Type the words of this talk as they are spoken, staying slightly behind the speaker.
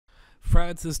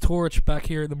Francis Torch back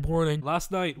here in the morning. Last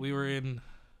night we were in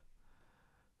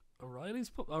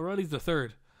O'Reilly's the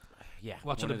third. Yeah,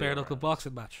 watching a bare knuckle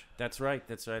boxing match. That's right.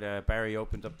 Barry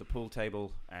opened up the pool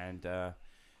table and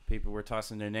people were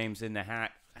tossing their names in the hat,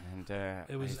 and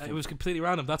it was completely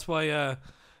random. That's why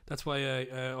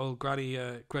old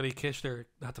Granny Kishner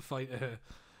had to fight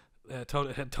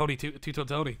Tony Two-Tone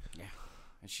Tony. Yeah,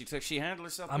 and she handled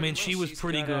herself. I mean, she was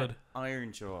pretty good.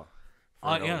 Iron jaw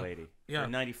for an old lady. Yeah, for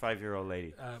a 95-year-old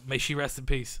lady. May she rest in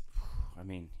peace. I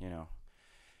mean,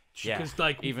 Because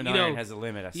even iron has a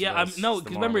limit. I suppose.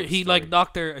 Because remember he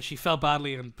knocked her and she fell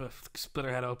badly and split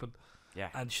her head open. Yeah,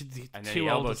 and then he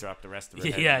elbow dropped the rest of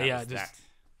her head.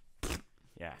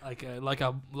 Yeah, like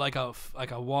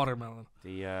a watermelon.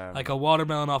 Like a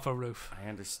watermelon off a roof. I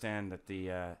understand that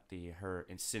her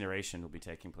incineration will be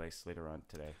taking place later on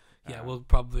today. Yeah, we'll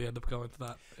probably end up going to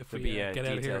that if we get out of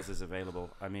here. Details is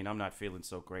available. I mean, I'm not feeling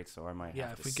so great, so I might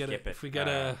have to skip it. If we get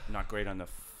a not great on the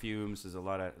fumes. There's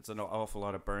it's an awful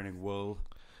lot of burning wool.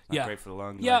 Not great for the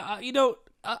lungs. Yeah,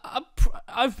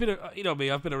 I've been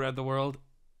I've been around the world.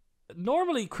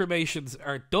 Normally, cremations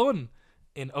are done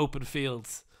in open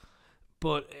fields,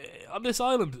 but on this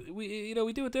island, we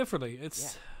do it differently.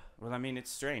 Well, I mean, it's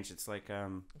strange. It's like I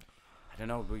don't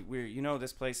know. We're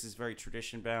this place is very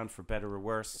tradition bound, for better or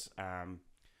worse.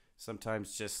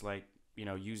 Sometimes just like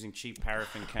using cheap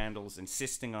paraffin candles,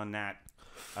 insisting on that.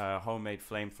 Homemade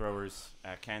flamethrowers,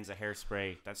 cans of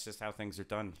hairspray. That's just how things are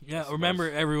done. Yeah,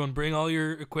 remember everyone, bring all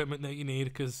your equipment that you need,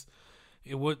 because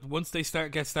once they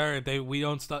get started, they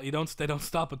don't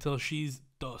stop until she's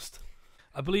dust.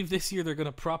 I believe this year they're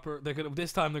gonna prop her up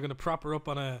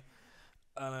on a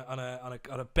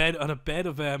bed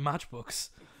of matchbooks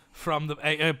from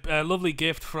a lovely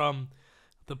gift from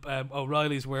the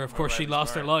O'Reillys, where of course she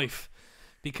lost her life.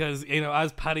 Because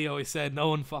as Paddy always said, no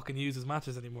one fucking uses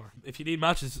matches anymore. If you need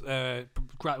matches,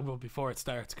 before it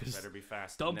starts, because better be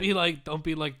fast. Don't be like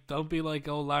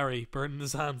old Larry burning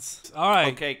his hands. All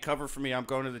right. Okay, cover for me. I'm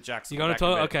going to the Jackson. You going to?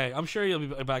 Okay, I'm sure you'll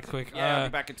be back quick. Yeah, I'll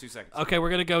be back in 2 seconds. Okay,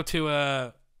 we're gonna go to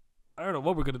I don't know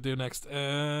what we're gonna do next.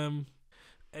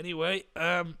 Anyway,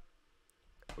 we're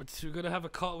gonna have a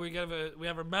call. We have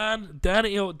a man,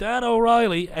 Dan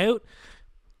O'Reilly, out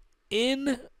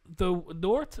in the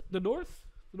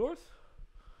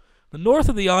north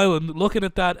of the island, looking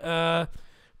at that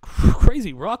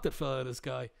crazy rock that fell out of the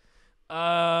sky.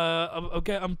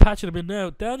 I'm patching him in now.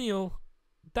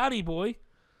 Danny boy,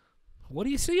 what do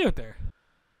you see out there?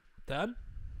 Dan,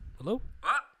 hello.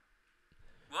 What?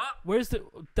 Where's the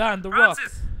rock?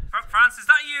 Francis, is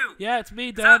that you? Yeah, it's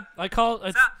me, Dan.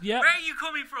 Yeah. Where are you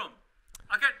coming from?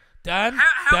 Okay. Dan.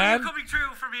 How are you coming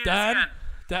through from here? Dan.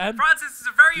 Dan. Francis is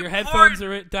a very your important... headphones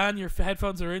are in. Dan, your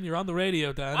headphones are in. You're on the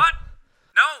radio, Dan. What?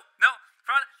 No.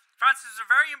 Francis is a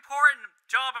very important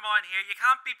job of mine here. You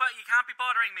can't be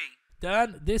bothering me.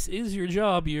 Dan, this is your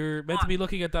job. You're meant to be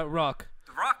looking at that rock.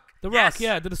 The rock? The rock,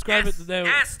 yeah. To describe it now.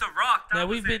 Yes, the rock.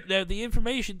 The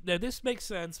information. Now this makes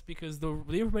sense because the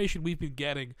information we've been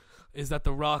getting is that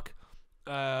the rock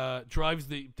drives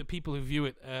the people who view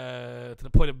it to the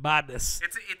point of madness.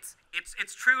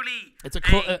 It's truly.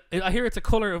 I hear it's a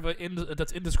color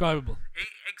that's indescribable.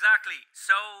 Exactly.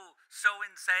 So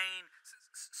insane,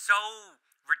 so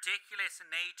ridiculous in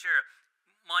nature.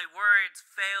 My words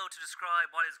fail to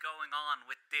describe what is going on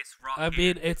with this rock. I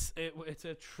mean, it's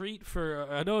a treat for.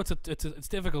 I know it's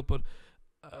difficult, but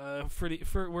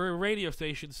we're a radio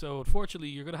station, so unfortunately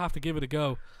you're gonna have to give it a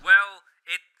go. Well,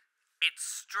 it's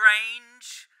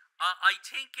strange. I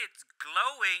think it's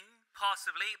glowing.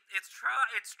 Possibly, it's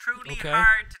truly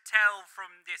hard to tell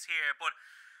from this here, but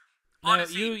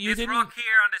honestly, you this didn't... rock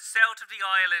here on the south of the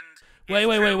island.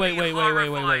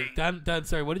 Wait. Dan,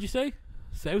 sorry, what did you say?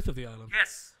 South of the island?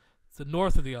 Yes. It's the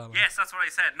north of the island. Yes, that's what I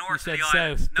said. North of the south.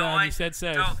 island. Dan, you said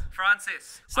south. No,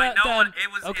 Francis. I know Dan, what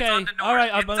it was. okay. It's on the north. All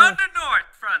right, it's on the north,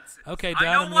 Francis. Okay, Dan.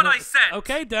 I know what I said.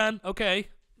 Okay, Dan. Okay.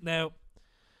 Now,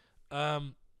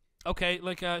 okay,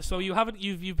 so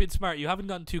you've been smart. You haven't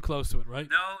gotten too close to it, right?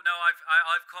 No,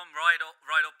 I've come right up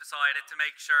beside it to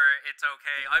make sure it's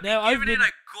okay. I've been giving it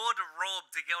a good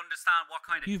rub to understand what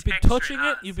kind of You've texture been touching it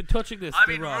has. You've been touching this. I've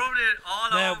been rubbing it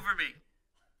all over me.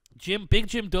 Big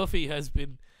Jim Duffy has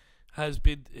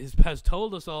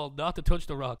told us all not to touch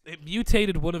the rock. It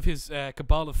mutated one of his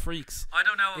cabal of freaks. I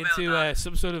don't know about into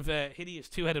some sort of hideous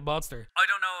two-headed monster. I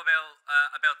don't know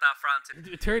about that, Francis.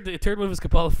 It turned one of his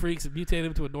cabal of freaks and mutated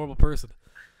him to a normal person.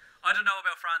 I don't know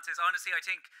about Francis. Honestly, I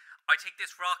think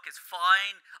this rock is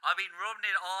fine. I've been rubbing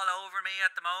it all over me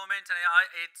at the moment, and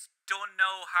it's done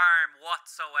no harm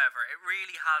whatsoever. It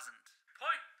really hasn't.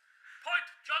 Point,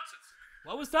 Johnson's.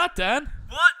 What was that, Dan?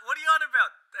 What are you on about?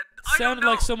 I Sounded don't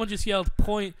know. like someone just yelled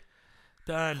point.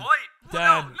 Dan. Point?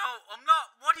 Dan. No, I'm not.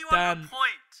 What do you want Dan. to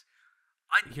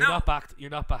point? You're not back. You're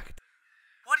not back.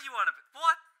 What do you want to?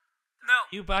 What? No.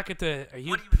 You back at the? Are you?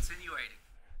 What are you insinuating?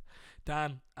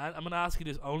 Dan, I'm gonna ask you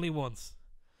this only once,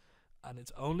 and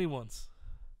it's only once.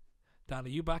 Dan, are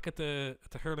you back at the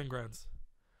hurling grounds?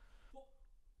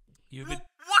 You've been.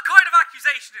 What kind of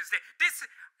accusation is this?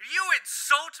 You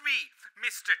insult me,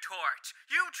 Mr. Torch.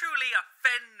 You truly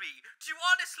offend me. Do you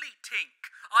honestly think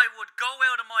I would go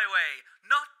out of my way,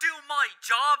 not do my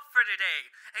job for the day,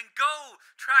 and go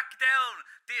track down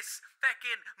this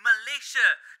feckin'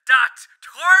 militia that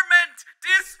torment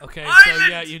this Okay, island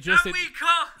so yeah, you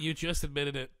just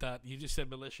admitted it that you just said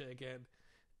militia again.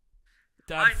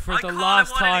 Dan, for the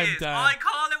last time, Dan. I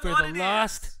call it for what the it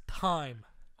last is. time.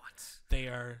 They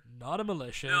are not a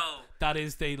militia. No. That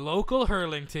is the local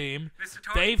hurling team. Mr.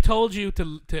 Torch. They've told you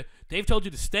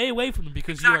to stay away from them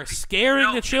because you are scaring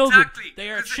No, the children. exactly.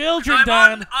 They are 'Cause children, I'm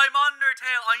Dan. I'm on their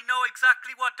tail. I know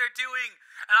exactly what they're doing,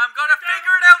 and I'm gonna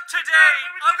figure it out today.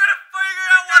 I'm gonna figure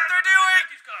out what they're doing.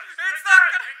 It's not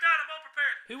gonna. Hey, Dan, I'm all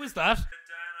prepared. Who was that? Dan,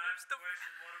 I have a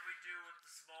question. What do we do with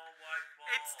the small white ball?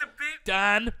 It's the big.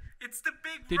 Dan, It's the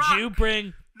big did rock. you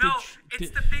bring? No, did-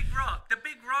 it's the big rock. The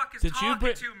big rock is Did you talking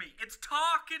bring- to me. It's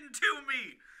talking to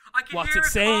me. I can What's hear it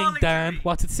saying, calling Dan? to me.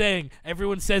 What's it saying?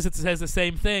 Everyone says it says the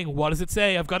same thing. What does it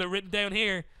say? I've got it written down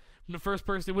here from the first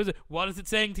person who was it. What is it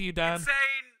saying to you, Dan? It's saying.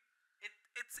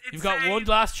 It's You've got saying one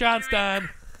last chance, doing- Dan.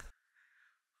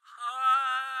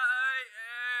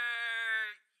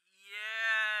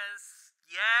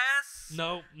 Yes.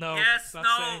 No. Yes. it's not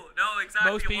No. saying- No.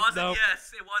 Exactly. Most It people- wasn't no.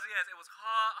 yes. It was yes. It was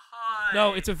hi.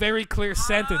 No, it's a very clear Hi.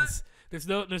 sentence. There's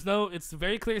no. It's a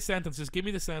very clear sentence. Just give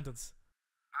me the sentence.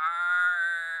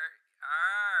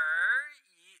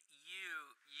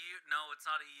 You. No, it's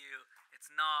not a you. It's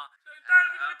not. Dan,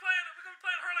 we're gonna be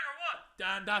playing hurling or what?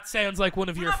 Dan, that sounds like one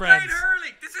of We're your not friends. playing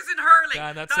hurling. This isn't hurling.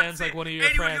 Dan, that That's sounds like it. one of your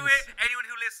anyone friends. Anyone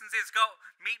who listens is go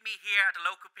meet me here at the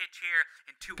local pitch here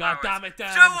in 2 God hours. damn it,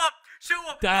 Dan. Show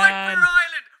up. Dan. Fight for your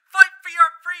island. Fight for your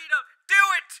freedom. Do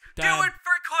it. Dan. Do it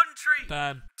for country.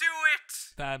 Dan, Do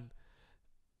it. Dan,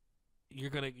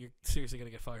 you're seriously gonna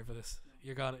get fired for this.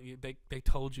 They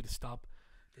told you to stop.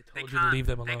 They told you to leave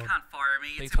them alone. They can't fire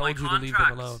me. They It's in my told you to leave them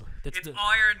contract. alone. It's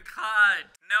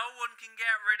ironclad. No one can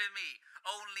get rid of me.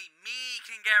 Only me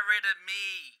can get rid of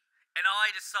me. And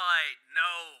I decide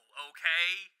no,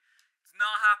 okay? It's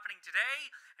not happening today.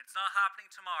 It's not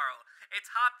happening tomorrow. It's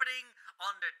happening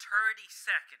on the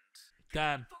 32nd.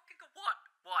 Dan, Fucking what?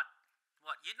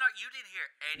 You didn't hear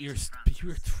anything.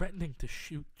 you're threatening to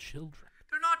shoot children.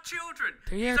 They're not children.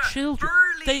 They These are children.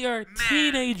 burly They are men.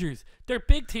 teenagers. They're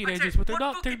big teenagers, but they're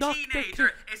not. They're not. They're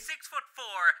Teenager is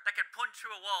 6'4" that can punch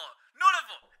through a wall. None of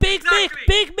them. Big Exactly.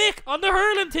 Big Mick on the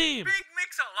hurling team. Big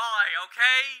Mick's a lie,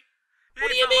 okay? What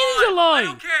do It's you mean he's a lie? I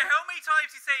don't care how many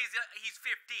times he says he's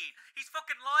 15. He's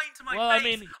fucking lying to my Well, I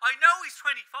face. mean- I know he's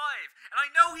 25, and I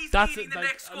know he's leading the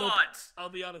next look, squad. I'll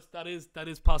be honest. That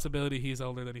is possibility. He's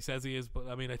older than he says he is, but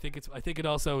I mean, I think it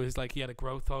also is like he had a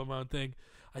growth hormone thing.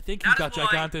 I think he's got That is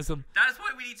why- gigantism. That is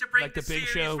why we need to bring Like the the Big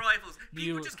serious Show, rifles. People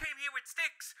you- just came here with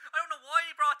sticks. I don't know why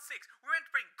they brought sticks. We're meant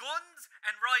to bring guns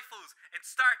and rifles and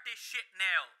start this shit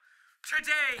now.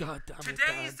 Today, God damn it,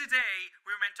 today is Dan. the day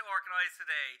we were meant to organise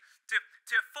today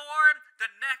to form the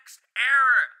next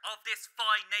era of this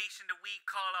fine nation that we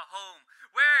call a home,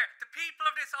 where the people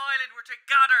of this island were to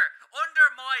gather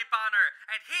under my banner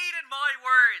and heed in my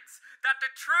words that the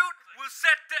truth will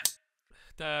set the.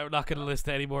 We're not going to list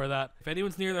any more of that. If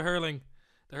anyone's near the hurling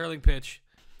pitch,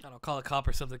 I don't know, call a cop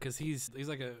or something, because he's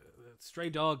like a stray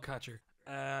dog catcher.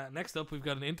 Next up, we've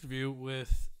got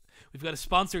a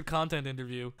sponsored content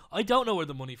interview. I don't know where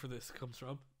the money for this comes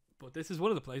from, but this is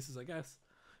one of the places, I guess.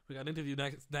 We got an interview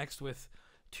next with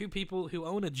two people who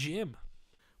own a gym.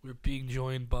 We're being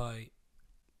joined by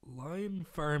Lion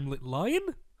Farm.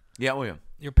 Lion? Yeah, oh yeah.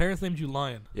 Your parents named you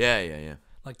Lion, Yeah.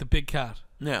 like the big cat.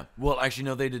 Yeah. Well, actually,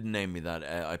 no, they didn't name me that.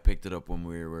 I picked it up when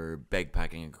we were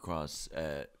bagpacking across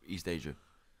East Asia.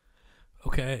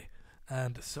 Okay.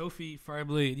 And Sophie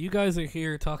Farmley, you guys are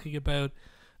here talking about.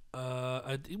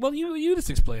 Well, you just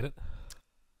explain it.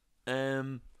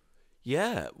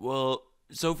 Yeah. Well,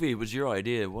 Sophie, it was your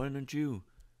idea. Why don't you?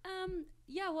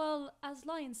 Yeah, well, as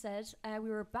Lion said, we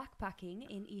were backpacking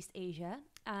in East Asia,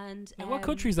 and And what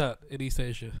country's that in East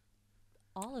Asia?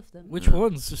 all of them. Which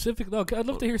ones specific? No, I'd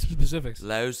love to hear some specifics.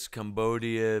 Laos,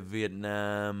 Cambodia,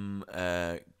 Vietnam,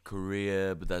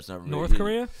 Korea, but that's not really... North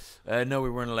Korea? No, we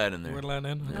weren't allowed in there. We're allowed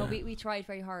in. No, Okay. we tried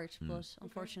very hard, but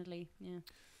unfortunately, we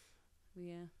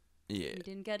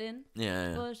didn't get in.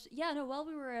 Yeah. But yeah, no, while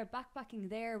we were backpacking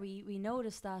there, we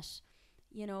noticed that,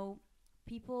 you know,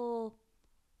 people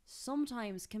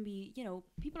sometimes can be, you know,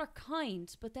 people are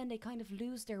kind, but then they kind of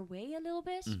lose their way a little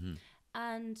bit.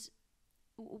 And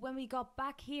when we got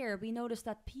back here, we noticed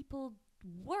that people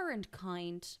weren't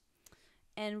kind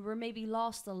and were maybe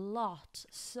lost a lot.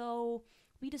 So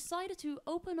we decided to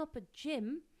open up a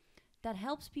gym that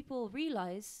helps people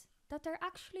realize that they're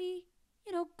actually,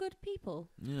 you know, good people.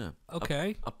 Yeah.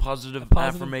 Okay. A positive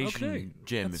affirmation okay.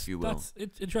 gym, if you will. That's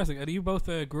interesting. And you both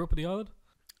grew up in the island?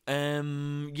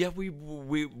 Yeah, we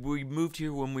moved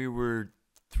here when we were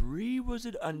 3, was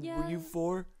it? And were you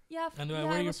 4? Yeah, And yeah,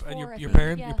 where I your was 4, I your think,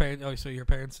 parents? yeah. Your parents? Oh, so your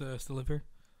parents still live here?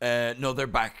 No, they're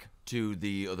back to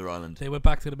the other island. They went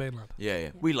back to the mainland. Yeah.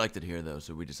 We liked it here though,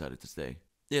 so we decided to stay.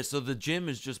 Yeah, so the gym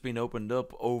has just been opened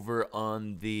up over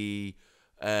on the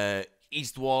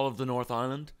east wall of the North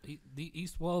Island. The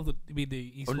east wall of the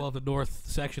east wall of the north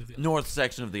section of the island. North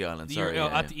section of the island. Sorry,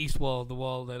 at the east wall, the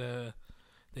wall that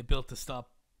they built to stop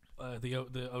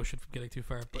the ocean from getting too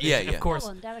far. But Yeah.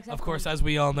 Of course, as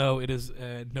we all know, it is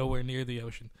nowhere near the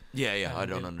ocean. Yeah. I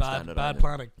don't understand it. Bad either.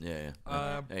 planning.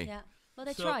 Yeah. Hey. Yeah. Well,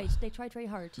 they So- tried. They tried very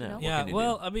hard. Yeah. You know? What Yeah, can you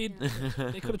well, do? I mean,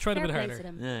 Yeah. they could have tried a Fair bit play to harder.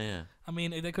 them. Yeah. I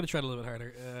mean, they could have tried a little bit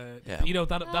harder. Yeah. You know,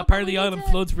 that but part of we the need island to-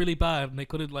 floods really bad, and they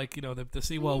could have, like, you know, the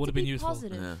seawall would have been useful.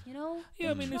 Positive, Yeah. you know.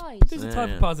 Yeah, I They mean, tried. there's a time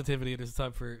Yeah. for positivity and there's a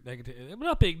time for negative. I'm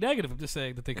not being negative. I'm just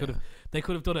saying that they could have Yeah. they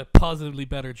could have done a positively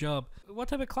better job. What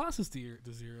type of classes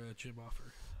does your gym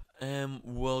offer?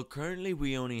 Well, currently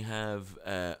we only have,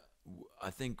 I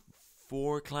think,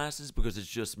 4 classes because it's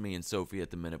just me and Sophie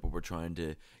at the minute, but we're trying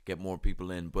to get more people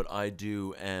in. But I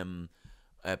do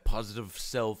a positive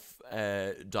self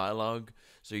dialogue.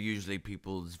 So usually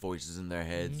people's voices in their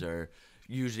heads are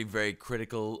usually very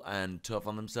critical and tough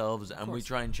on themselves, and we course.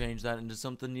 try and change that into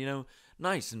something, you know,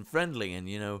 nice and friendly, and,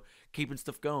 you know, keeping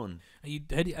stuff going. How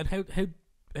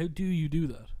do you do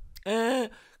that?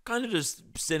 Kind of just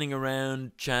sitting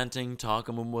around, chanting,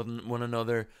 talking with one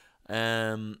another.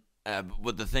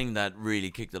 But the thing that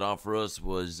really kicked it off for us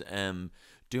was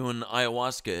doing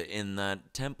ayahuasca in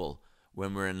that temple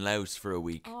when we were in Laos for a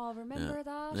week. Oh, remember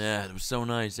that? Yeah, it was so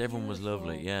nice. Everyone was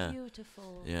lovely. Beautiful, Yeah,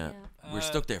 Beautiful. yeah. We were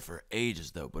stuck there for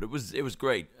ages though, but it was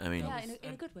great. I mean, Yeah,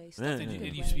 in a good way. Yeah, stuck in a yeah.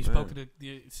 good You way. spoke to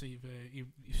so you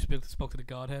spoke to the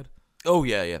Godhead. oh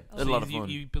yeah. Oh, It was a lot of you,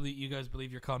 fun. you guys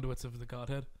believe you're conduits of the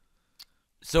Godhead.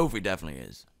 Sophie definitely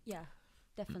is. Yeah,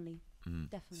 definitely. Mm.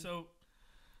 Definitely. So,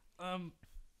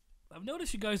 I've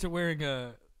noticed you guys are wearing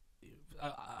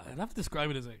I'd have to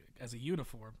describe it as a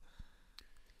uniform.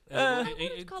 I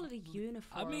wouldn't call it a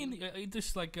uniform. I mean,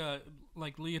 just like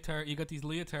leotard. You got these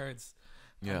leotards.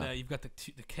 Yeah. And you've got the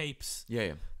capes.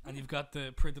 Yeah. And you've got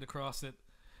the printed across it.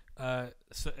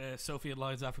 Sophie and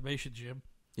Lion's affirmation gym.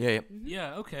 Yeah. Mhm.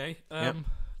 Yeah. Okay. Yep.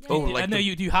 Yeah, Oh, yeah. like and now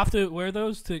the- do you have to wear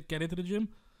those to get into the gym?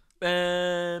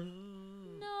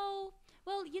 No.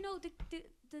 Well, you know,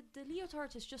 the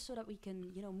leotard is just so that we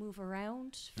can, you know, move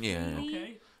around Yeah. freely,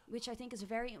 Okay. which I think is a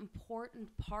very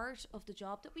important part of the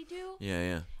job that we do.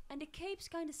 Yeah. And the capes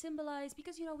kind of symbolize,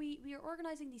 because, you know, we are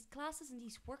organizing these classes and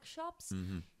these workshops,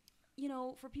 you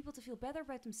know, for people to feel better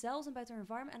about themselves and about their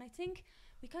environment. And I think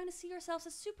we kind of see ourselves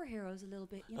as superheroes a little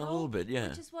bit, you know? A little bit, yeah.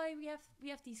 Which is why we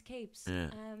have these capes. Yeah.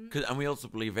 And we also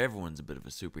believe everyone's a bit of a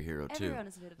superhero too. Everyone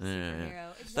is a bit of a Yeah, superhero.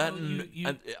 yeah. That Exactly.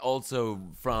 and also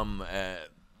from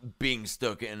being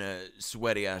stuck in a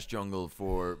sweaty ass jungle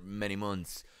for many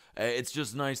months. It's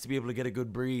just nice to be able to get a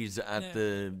good breeze at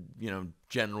the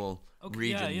general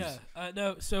regions. Yeah.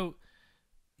 No. So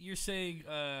you're saying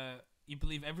you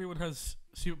believe everyone has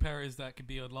superpowers that can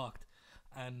be unlocked,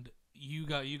 and you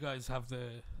guys have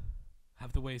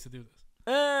the ways to do this.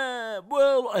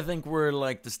 Well, I think we're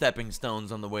like the stepping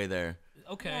stones on the way there.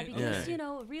 Okay. Yeah, because, okay. you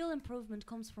know, real improvement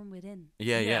comes from within.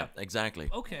 Yeah, exactly.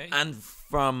 Okay. And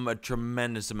from a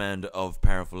tremendous amount of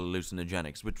powerful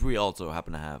hallucinogenics, which we also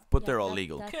happen to have, but Yeah, they're all that-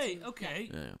 legal. that- Okay. too, Okay.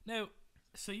 Yeah. Now,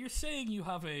 so you're saying you've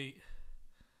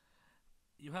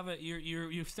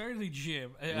started a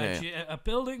gym, a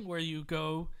building where you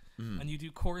go and you do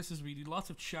courses where you do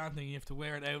lots of chanting. You have to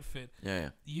wear an outfit,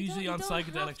 Yeah. usually You on don't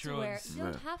psychedelic have to wear- drugs. You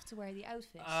don't Right. have to wear the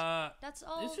outfit. That's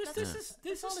all. It's just that's, this that's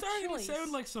is all a starting to choice.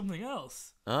 sound like something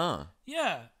else. Ah,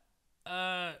 Yeah.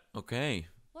 okay.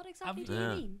 What exactly Have- do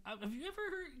Yeah. you mean? Have you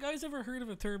guys ever heard of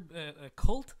a term, a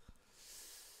cult?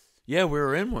 Yeah, we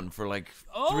were in one for like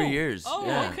 3 years. Oh,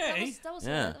 yeah. okay. That was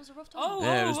Yeah. that was a rough time. Oh,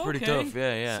 Yeah, it was pretty okay. tough.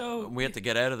 Yeah. So we had to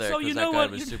get out of there so because you that know guy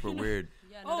what- was you super know- weird.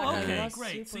 Yeah, no, Oh, that okay, was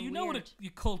great. So super you know what weird. a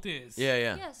cult is?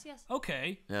 Yeah. Yes, yes.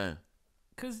 Okay. Yeah.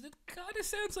 Because it kind of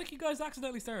sounds like you guys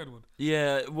accidentally started one.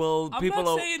 Yeah, well, I'm people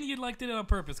not saying you did it on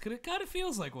purpose, because it kind of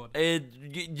feels like one.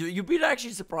 you'd be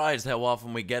actually surprised how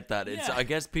often we get that. It's Yeah. I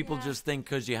guess people Yeah. just think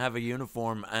because you have a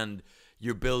uniform and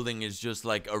your building is just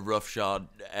like a roughshod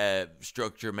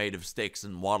structure made of sticks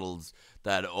and wattles,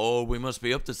 that we must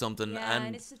be up to something. Yeah, and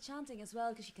and it's the chanting as well,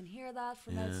 because you can hear that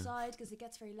from outside, because it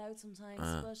gets very loud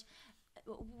sometimes.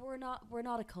 But we're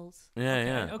not a cult.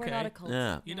 yeah. We're not a cult.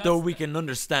 Yeah, You know, though we can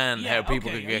understand how people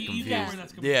okay, could get you confused. get where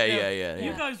that's coming Yeah.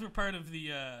 You guys were part of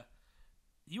the.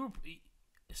 You were.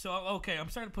 So okay, I'm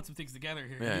starting to put some things together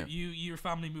here. Yeah. Your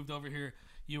family moved over here.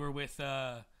 You were with.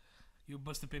 You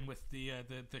must have been with the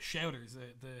shouters.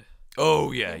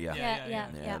 Oh yeah.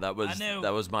 Yeah.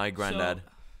 That was my granddad,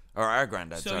 or our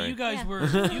granddad. So sorry. you guys were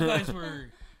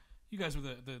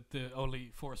the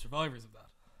only 4 survivors of that.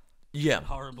 Yeah.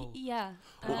 Horrible. Yeah.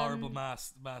 Horrible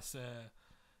mass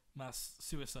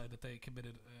suicide that they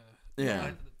committed.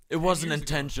 It wasn't years ago.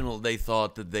 intentional. They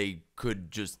thought that they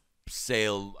could just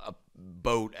sail a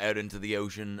boat out into the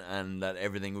ocean and that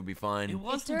everything would be fine. It It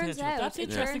was turns intentional. out. That's It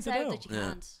interesting turns to out know. that you Yeah.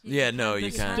 can't. Yeah, no,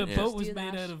 you The- can't. The yeah. boat was Do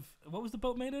made that. out of. What was the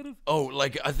boat made out of? Oh,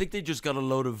 like I think they just got a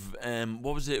load of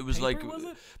what was it? It was Paper, like was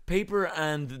it? paper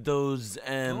and those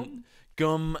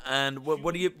gum and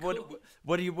what do you put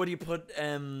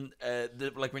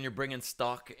like when you're bringing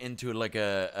stock into like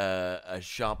a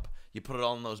shop, you put it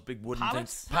all in those big wooden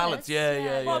Pallets? things. Pallets,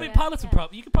 yeah. Well, I mean, pallets would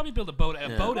probably. You could probably build a boat,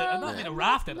 Well, not a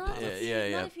raft out of not pallets. if Yeah,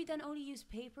 you- yeah. Not if you then only use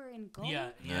paper and gum. Yeah.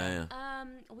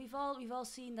 We've all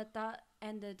seen that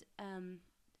ended.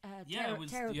 Yeah, it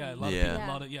was. terribly. Yeah, a lot Yeah. of people.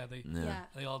 A lot of they. Yeah.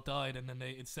 They all died, and then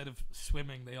they, instead of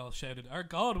swimming, they all shouted, "Our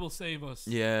God will save us."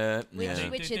 Yeah, Which, yeah.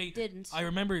 which They- it didn't. I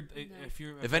remember No. if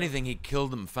you're. If anything, he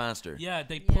killed them faster. Yeah,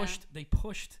 they Yeah. pushed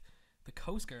the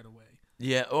Coast Guard away.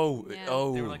 Yeah.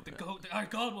 Yeah. They were like, "Our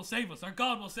God will save us. Our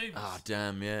God will save us." Ah,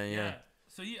 damn. Yeah.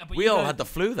 So but We you all guys- had the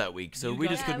flu that week, so you we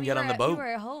guys- just Yeah, couldn't we get on were- the boat. We were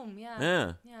at home.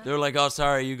 Yeah. Yeah. They were like, "Oh,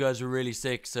 sorry, you guys were really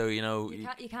sick, so you know."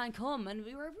 You can't come, and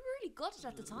we were really gutted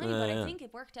at the time, Yeah, but yeah. I think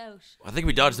it worked out. I think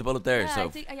we dodged the bullet there. Yeah, so I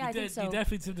think so. You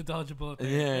definitely seem to dodge a bullet there.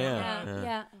 Yeah.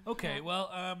 Yeah. Okay,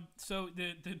 well, so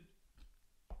the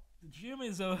gym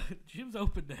is gym's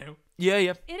open now. yeah.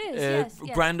 It is. Yes.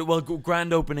 Grand opening is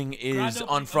Grand opening,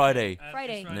 on Friday. okay,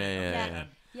 Friday. Yeah.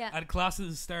 Yeah. And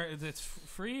classes start. It's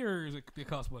free or is it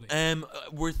cost money?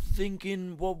 We're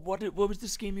thinking, what was the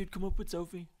scheme you'd come up with,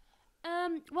 Sophie?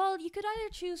 Well, you could either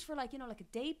choose for like a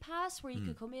day pass where you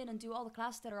could come in and do all the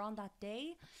classes that are on that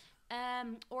day.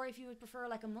 Or if you would prefer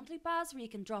like a monthly pass where you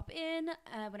can drop in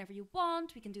whenever you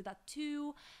want, we can do that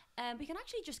too. We can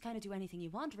actually just kind of do anything you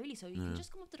want, really. So you can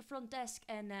just come up to the front desk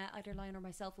and either Lion or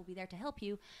myself will be there to help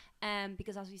you.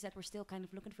 Because as we said, we're still kind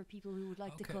of looking for people who would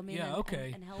like to come in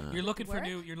and help. You're with looking the for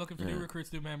work. new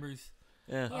recruits, new members.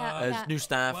 Yeah. New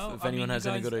staff, Well, if I anyone mean, has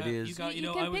you any guys, good ideas. you got- You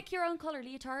know, can I would- pick your own color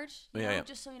leotard,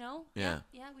 just so you know. Yeah.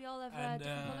 We all have And,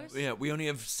 different colors. Yeah, we only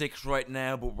have 6 right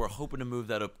now, but we're hoping to move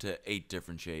that up to 8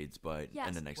 different shades by Yes.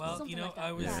 end of next Well, month. Something you know, like that.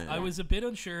 I was Yeah. I was a bit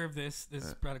unsure of this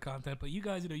spread of content, but you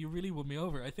guys, you really won me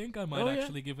over. I think I might Oh, yeah?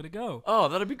 actually give it a go. Oh,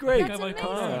 that'd be great. That's I might amazing.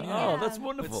 come down, yeah. Oh, that's Yeah.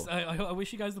 wonderful. I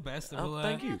wish you guys the best. and Oh, we'll,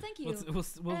 thank you. Yeah, thank you.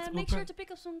 We'll Make sure to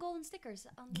pick up some golden stickers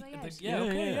on the way out. Yeah,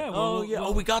 okay, yeah.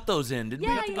 Oh, we got those in, didn't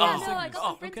Yeah, we? no, I got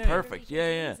them printed. okay. Perfect. Yeah.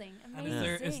 Amazing. And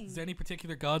is there any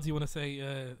particular gods you want to say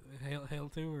hail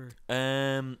to, or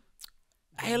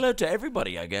Hello to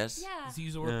everybody, I guess. Yeah.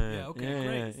 Zuzor? Yeah,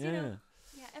 okay, great.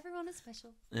 Yeah, everyone is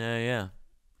special. Yeah.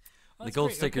 The That's gold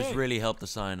great, stickers okay. really helped the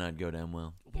cyanide go down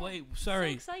well. Wait, So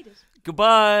sorry. excited.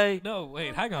 Goodbye. No,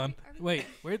 wait, hang on. Are we-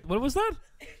 Wait, what was that?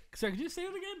 Sorry, could you say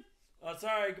it again? Oh,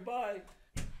 sorry. Goodbye.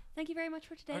 Thank you very much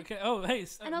for today. Okay. Oh, hey.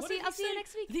 And I'll what see did I'll he see you say?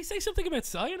 next week. Did he say something about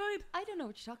cyanide? I don't know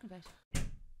what you're talking about.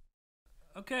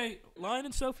 Okay, Lion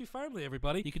and Sophie Farmley,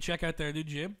 everybody. You can check out their new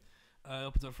gym.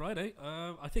 Opens on Friday.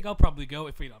 I think I'll probably go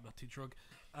if I'm not too drunk.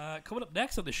 Coming up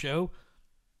next on the show.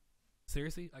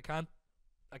 Seriously, I can't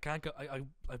go.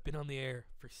 I've been on the air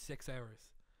for 6 hours.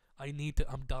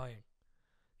 I'm dying.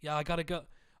 Yeah, I gotta go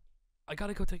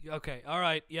take. Okay, all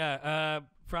right. Yeah.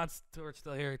 France Torch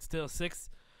still here. It's still 6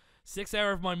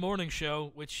 hour of my morning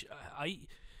show, which I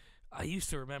used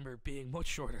to remember being much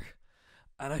shorter.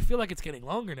 And I feel like it's getting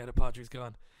longer now that Padre's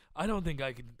gone. I don't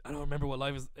remember what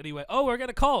live is. Anyway, we're getting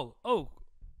a call. Oh,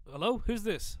 hello? Who's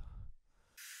this?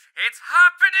 It's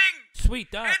happening!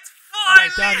 Sweet, Dan. It's All right,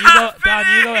 finally Dan, you go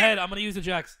happening! ahead. I'm going to use the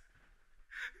jacks.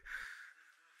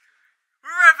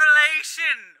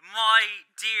 Revelation, my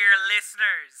dear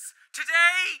listeners.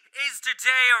 Today is the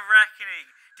day of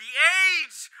reckoning. The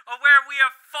age of where we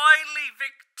are finally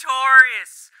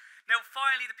victorious. Now,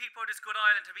 finally, the people of this good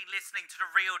island have been listening to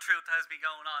the real truth that has been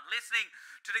going on, listening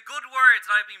to the good words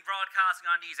that I've been broadcasting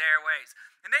on these airways.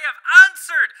 And they have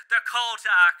answered the call to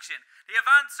action. They have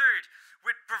answered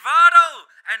with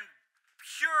bravado and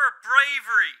pure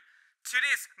bravery to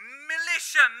this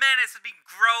militia menace has been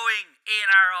growing in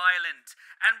our island.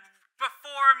 And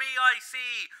before me I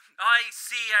see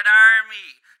an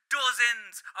army,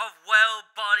 dozens of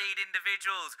well-bodied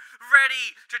individuals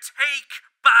ready to take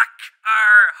back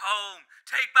our home,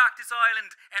 take back this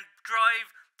island and drive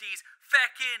these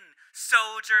feckin'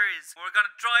 soldiers. We're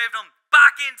gonna drive them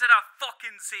back into the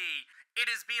fucking sea. It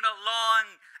has been a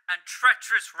long and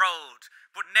treacherous road,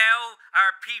 but now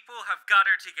our people have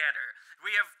gathered together.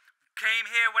 We have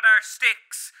came here with our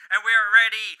sticks and we are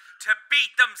ready to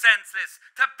beat them senseless,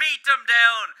 to beat them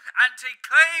down, and to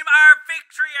claim our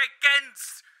victory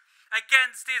against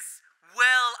this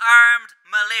well-armed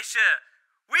militia.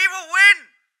 We will win!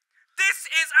 This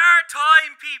is our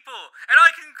time, people, and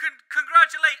I can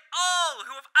congratulate all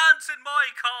who have answered my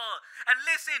call and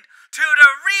listened to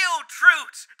the real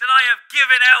truth that I have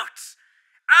given out.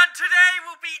 And today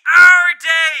will be our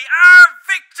day, our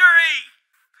victory.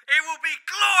 It will be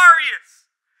glorious.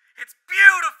 It's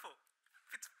beautiful.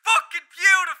 It's fucking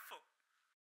beautiful.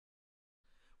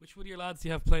 Which one of your lads do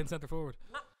you have playing centre forward?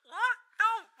 What?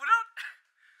 No, we're not.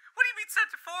 What do you mean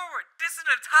centre forward? This is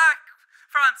an attack,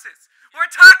 Francis. We're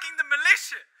attacking the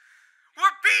militia.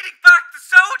 We're beating back the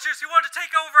soldiers who want to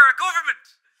take over our government.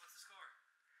 What's the score?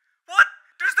 What?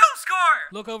 There's no score.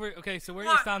 Look over. Okay, so where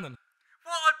are What? you standing?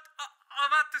 Well,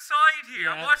 I'm at the side here.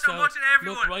 I'm watching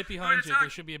everyone. Look right behind you. We're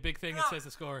There should be a big thing that says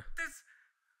the score.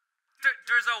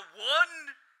 There's a 1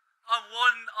 on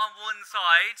one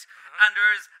side, and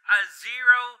there's a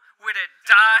 0 with a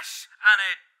dash and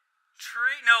a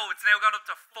 3. No, it's now gone up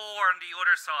to 4 on the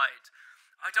other side.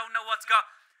 I don't know what's got.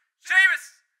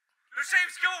 Seamus,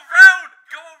 go round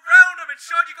him, and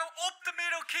Sean, you go up the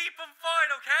middle, keep him fine,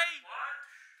 okay? What?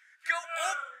 Go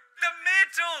up the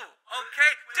middle,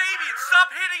 okay? Damien, stop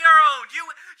hitting our own. You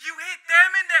hit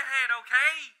them in the head,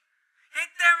 okay? Hit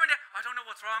them in the. I don't know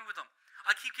what's wrong with them.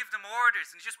 I keep giving them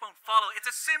orders and they just won't follow. It's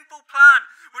a simple plan.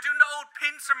 We're doing the old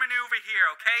pincer maneuver here,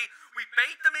 okay? We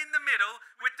bait them in the middle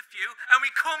with the few, and we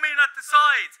come in at the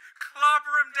sides,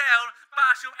 clobber them down,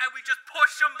 bash them, and we just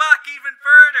push them back even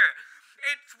further.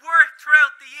 It's worked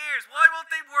throughout the years. Why won't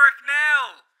they work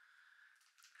now?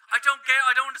 I don't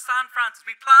understand, Francis.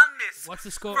 We planned this. What's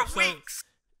the score? For So weeks.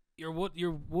 you're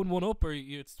 1-1 up, or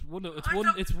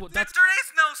that's. There is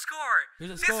no score.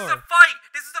 There's a This is score. a fight.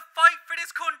 This is a fight for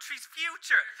this country's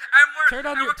future. And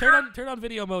we're turn on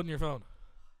video mode on your phone.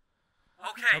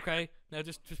 Okay. Okay. Now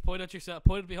just point at yourself.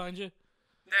 Point it behind you.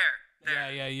 There.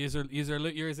 Yeah.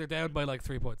 You're down by like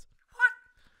 3 points. What?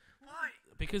 Why?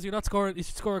 Because you're not scoring. You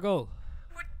should score a goal.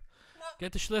 What?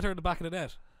 Get the schlitter in the back of the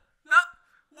net. No.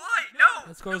 Why? No.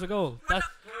 That scores a goal. That's.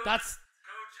 Coach,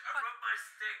 I broke my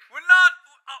stick. We're not.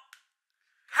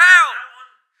 How? That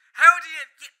one. How do you?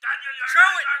 Daniel, you're Throw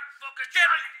not it. fucking Get-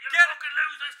 shite. You'll get- fucking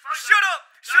lose this fight. Shut up.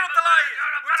 Shut up the lion. You're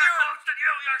a We're better doing. coach than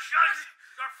you. You're shite.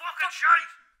 You're fucking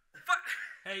shite.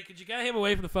 Hey, could you get him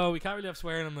away from the phone? We can't really have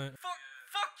swearing on the.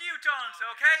 Fuck you, Jonathan.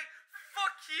 Okay.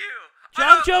 Fuck you.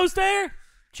 John Joe's there.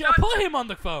 Put him on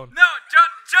the phone. No, John.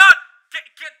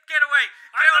 Get away.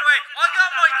 Get out of the way. I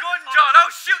got my gun, John. I'll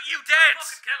shoot you dead.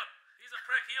 Fucking kill him. He's a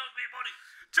prick. He owes me money.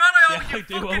 John, I owe Yeah, you I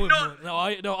do fucking owe him nut.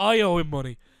 money. No, I owe him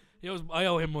money. I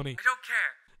owe him money. I don't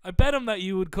care. I bet him that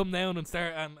you would come down and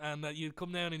start and that you'd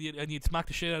come down and you'd smack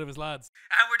the shit out of his lads.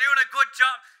 And we're doing a good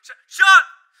job. Shot,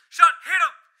 hit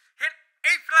him. Hit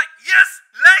aim for like, yes,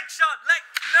 leg shot, leg.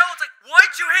 No, it's like,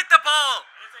 why'd you hit the ball?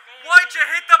 Why'd you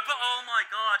hit the ball? Oh my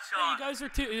God, Sean.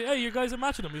 You guys are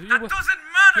matching him. That doesn't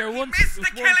matter. He missed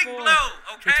the killing blow,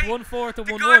 okay? It's 1-4 to 1-1.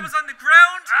 The guy was on the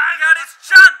ground, he had his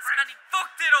chance, and he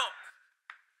fucked it up.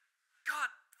 God,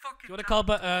 fucking. Do you want to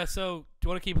call? So do you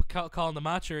want to keep calling the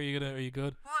match, or are you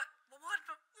good? What?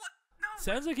 No.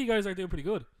 Sounds like you guys are doing pretty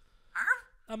good.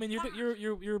 I mean, you're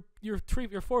at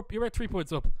 3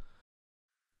 points up.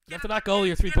 After that goal,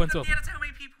 you're 3 points up. Yeah, that's how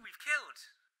many people we've killed,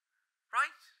 right?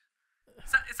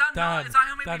 Is that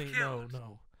how many Danny, we've killed?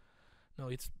 no.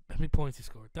 It's how many points you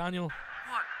scored, Daniel.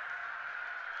 What?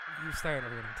 You started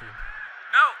on the winning team.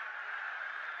 No.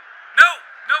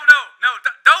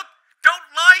 Don't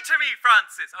lie to me,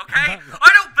 Francis. Okay? I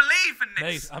don't believe in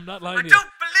this. Mate, I'm not lying I to you.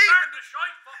 don't believe in The this.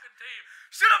 shite fucking team.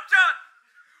 Shut up, John.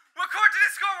 We're according to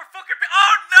this score, we're fucking.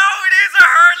 Oh no, it is a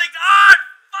hurling. Oh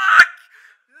fuck!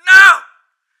 No.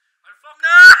 I'm fucking.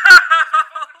 No.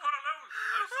 fucking gonna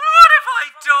lose. What have I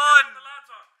done? The lads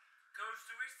on. Coach,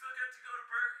 do we still get to go to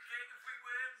Burger King if we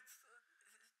win?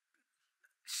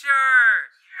 Sure.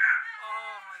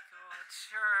 Oh my God.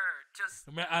 Sure. Just.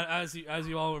 As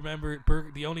you all remember,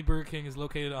 the only Burger King is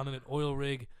located on an oil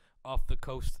rig off the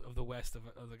coast of the west of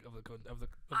the I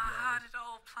had it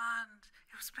all planned.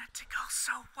 It was meant to go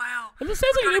so well. Well, it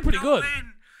sounds like you did pretty good.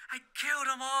 And kill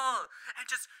them all and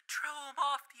just throw them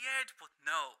off the edge, but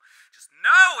no,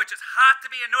 it just had to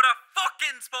be another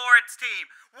fucking sports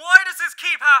team. Why does this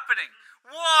keep happening?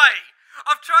 Why?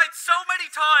 I've tried so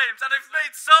many times and I've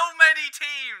made so many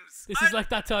teams. This is like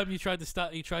that time you tried to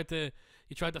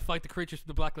fight the creatures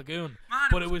from the Black Lagoon, Man,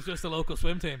 but it was just a local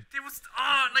swim team. It was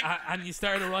And you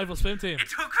started a rival swim team. It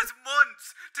took us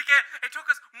months to get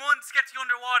the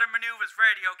underwater maneuvers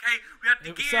ready. Okay, we had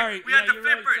the gear, we had the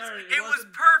flippers. It was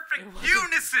perfect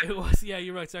unison. It was, yeah,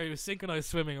 you're right. Sorry, it was synchronized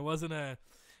swimming. It wasn't a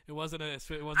local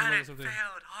swim And it team.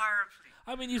 failed horribly.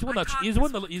 I mean, he's won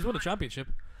the championship.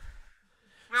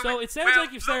 So it sounds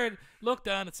like you've started. Look,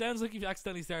 Dan, it sounds like you've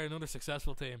accidentally started another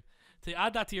successful team. To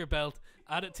add that to your belt,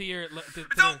 add it to your the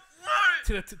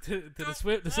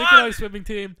synchronized swimming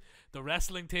team, the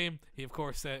wrestling team. He, of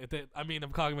course, I'm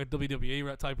talking about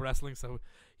WWE type wrestling, so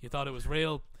you thought it was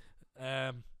real.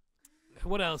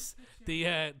 What else?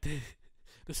 The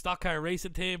stock car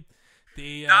racing team.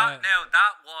 That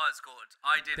was good.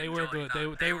 I did. They enjoy were good.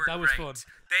 That. They were that was great. fun.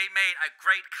 They made a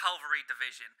great cavalry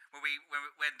division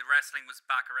when the wrestling was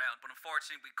back around, but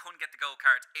unfortunately we couldn't get the go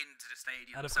karts into the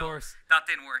stadium. And of so course, that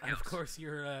didn't work and out. of course,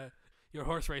 your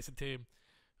horse racing team.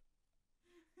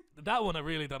 That one I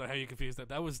really don't know how you confused that.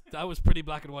 That was pretty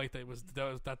black and white.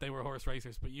 That they were horse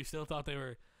racers, but you still thought they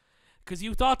were, because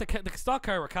you thought the stock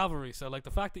car were cavalry. So like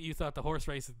the fact that you thought the horse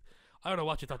racing. I don't know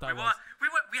what you thought that was.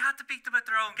 We had to beat them at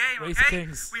their own game, Race okay?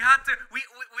 Kings. We had to. We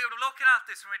were looking at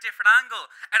this from a different angle.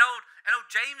 And old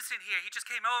Jameson here, he just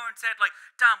came over and said, like,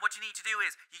 Dan, what you need to do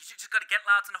is you just got to get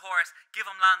lads on the horse, give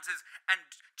them lances, and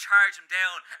charge them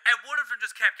down. And one of them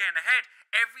just kept getting ahead.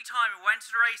 Every time we went to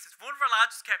the races, one of our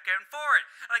lads just kept getting forward.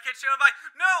 And I kept shouting like,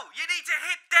 no, you need to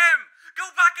hit them. Go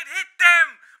back and hit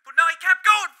them. But no, he kept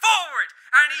going forward,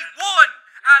 and he won.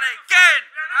 And again,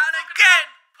 and again.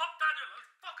 Pop Daniel,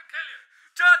 I'll fucking kill you.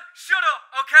 John, shut up,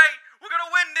 okay? We're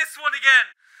gonna win this one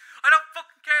again. I don't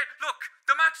fucking care. Look,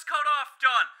 the match is called off,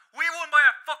 John. We won by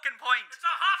a fucking point. It's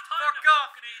a half-time. Fuck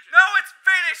off. No, it's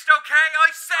finished, okay? I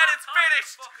said it's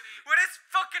finished. When this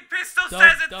fucking pistol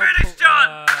says it's finished,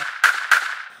 John.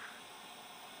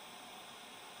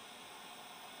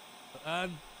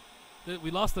 And we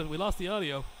lost the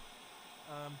audio.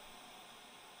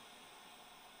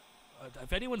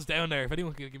 If anyone's down there, if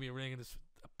anyone can give me a ring and just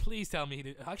please tell me he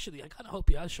did. Actually, I kind of hope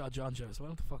he has shot John Joe, so I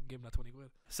don't have to fucking give him that 20 quid.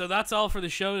 So that's all for the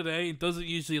show today. It doesn't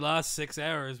usually last 6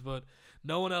 hours, but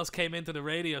no one else came into the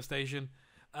radio station.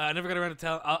 I never got around to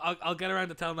tell. I'll get around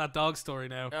to telling that dog story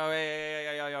now. Oh,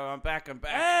 hey, I'm back.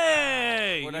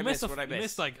 Hey, What you I missed miss? What I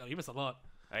missed? you missed a lot.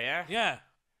 Oh yeah.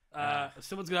 Yeah.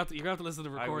 Someone's you're gonna have to listen to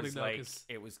the recording now.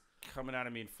 It was coming out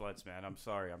of me in floods, man. I'm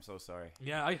sorry. I'm so sorry.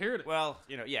 Yeah, I heard it. Well,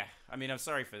 yeah. I mean, I'm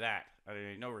sorry for that. I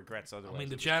mean, no regrets otherwise. I mean,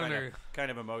 the It was janitor.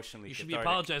 kind of emotionally. You should be cathartic.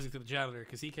 apologizing to the janitor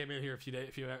because he came in here a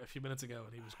few minutes ago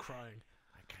and he was crying.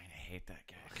 I kind of hate that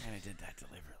guy. I kind of did that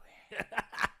deliberately.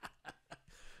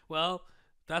 Well,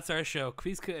 that's our show.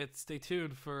 Please stay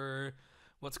tuned for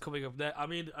what's coming up next. I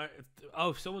mean,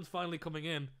 someone's finally coming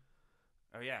in.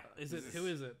 Oh yeah. Who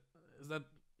is it? Is that?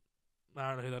 I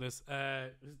don't know who that is.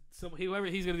 Whoever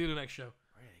he's gonna do the next show.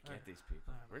 Where do they get these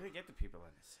people? Where do they get the people on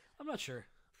this? I'm not sure.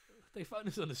 They found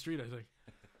us on the street, I think.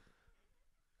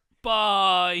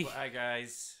 Bye. Bye,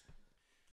 guys.